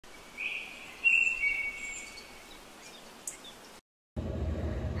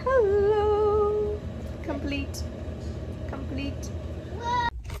complete.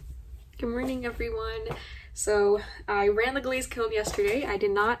 Good morning, everyone. So I ran the glaze kiln yesterday. I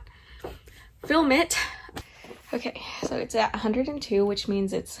did not film it. Okay, so it's at 102, which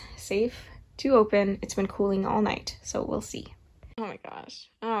means it's safe to open. It's been cooling all night, so we'll see. Oh my gosh.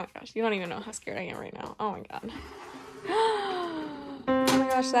 You don't even know how scared I am right now. Oh my god. Oh my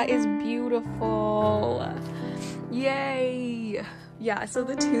gosh, that is beautiful. Yay. Yeah, so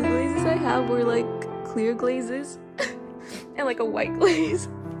the two glazes I have were like clear glazes and like a white glaze.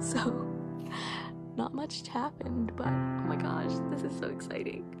 So not much happened, but oh my gosh, this is so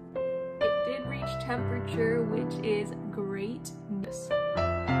exciting. It did reach temperature, which is great.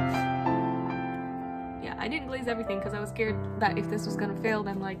 Yeah, I didn't glaze everything because I was scared that if this was gonna fail,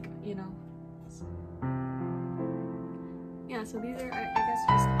 then like, you know. Yeah, so these are, I guess,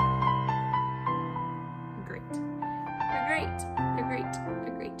 just great. They're great. They're great.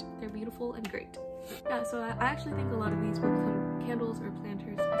 They're great. They're beautiful and great. Yeah, so I actually think a lot of these will become candles or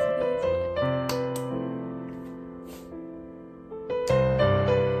planters recipes, but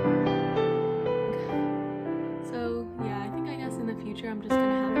so yeah, I think I guess in the future I'm just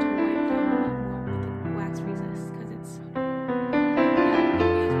gonna have to wipe down a lot more with the wax resist because it's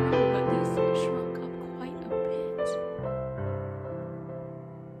but these shrunk up quite a bit.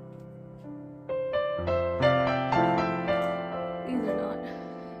 These are not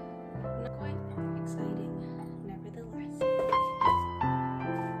quite exciting, nevertheless.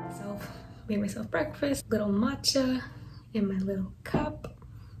 So made myself breakfast, little matcha in my little cup,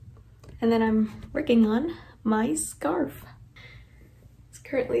 and then I'm working on my scarf. It's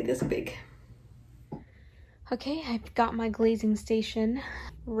currently this big. Okay, I've got my glazing station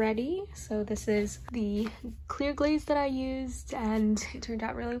ready. So this is the clear glaze that I used and it turned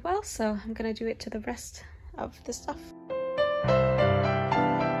out really well. So I'm gonna do it to the rest of the stuff.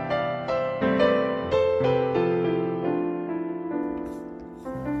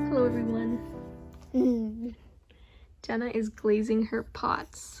 Hello everyone. Jenna is glazing her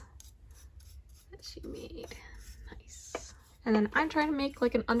pots that she made. Nice. And then I'm trying to make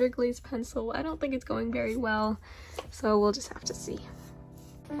like an underglaze pencil. I don't think it's going very well, so we'll just have to see.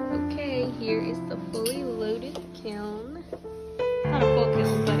 Okay, here is the fully loaded kiln. Not a full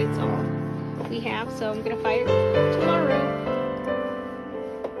kiln, but it's all we have, so I'm gonna fire it tomorrow.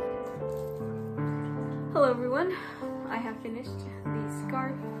 Hello everyone. I have finished the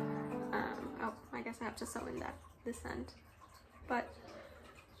scarf. Oh, I guess I have to sew in this end. But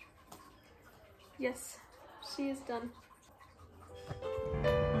yes, she is done.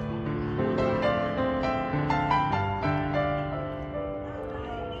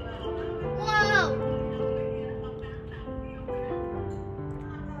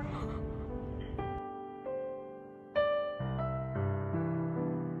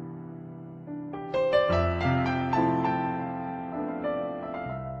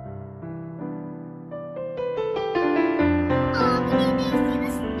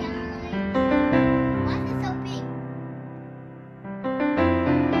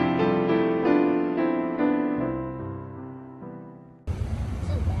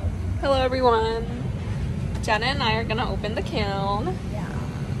 Hello everyone. Jenna and I are gonna open the kiln. Yeah.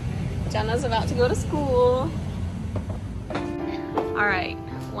 Jenna's about to go to school. All right,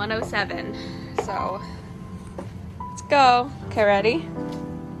 107. So let's go. Okay, ready?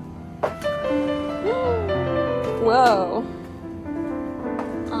 Whoa.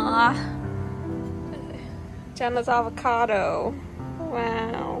 Jenna's avocado.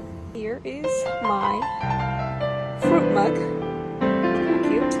 Wow. Here is my fruit mug. It's kind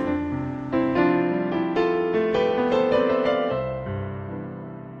of cute.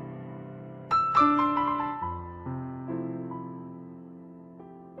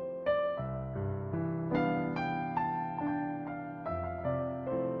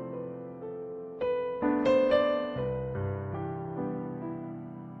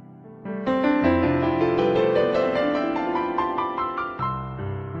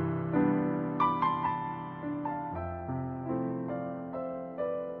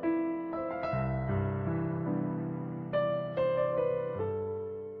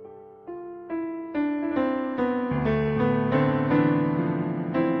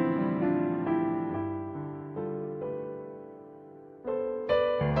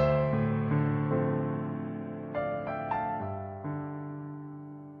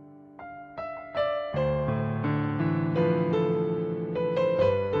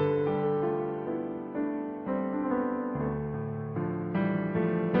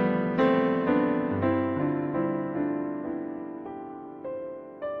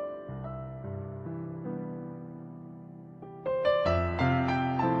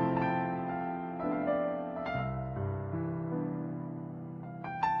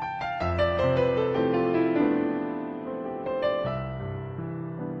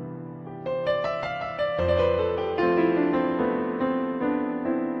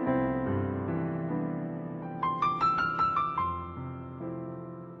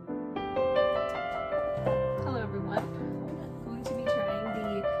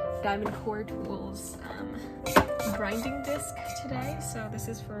 Diamond Core Tools grinding disc today. So this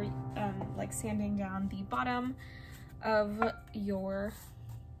is for like sanding down the bottom of your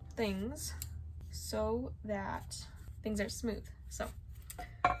things so that things are smooth. So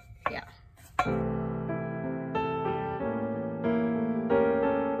yeah.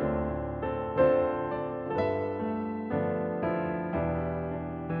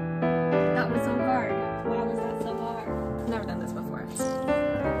 That was so hard. Why was that so hard? I've never done this before.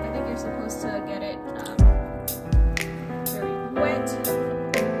 I think you're supposed to get it very wet.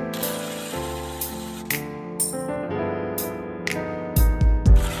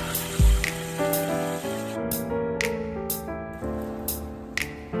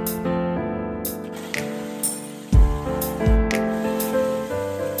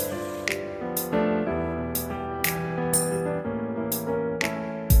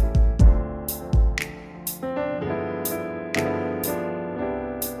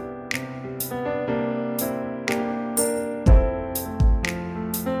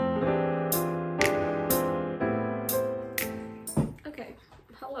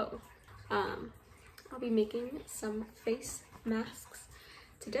 Hello. I'll be making some face masks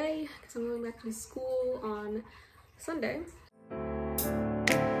today because I'm going back to school on Sunday.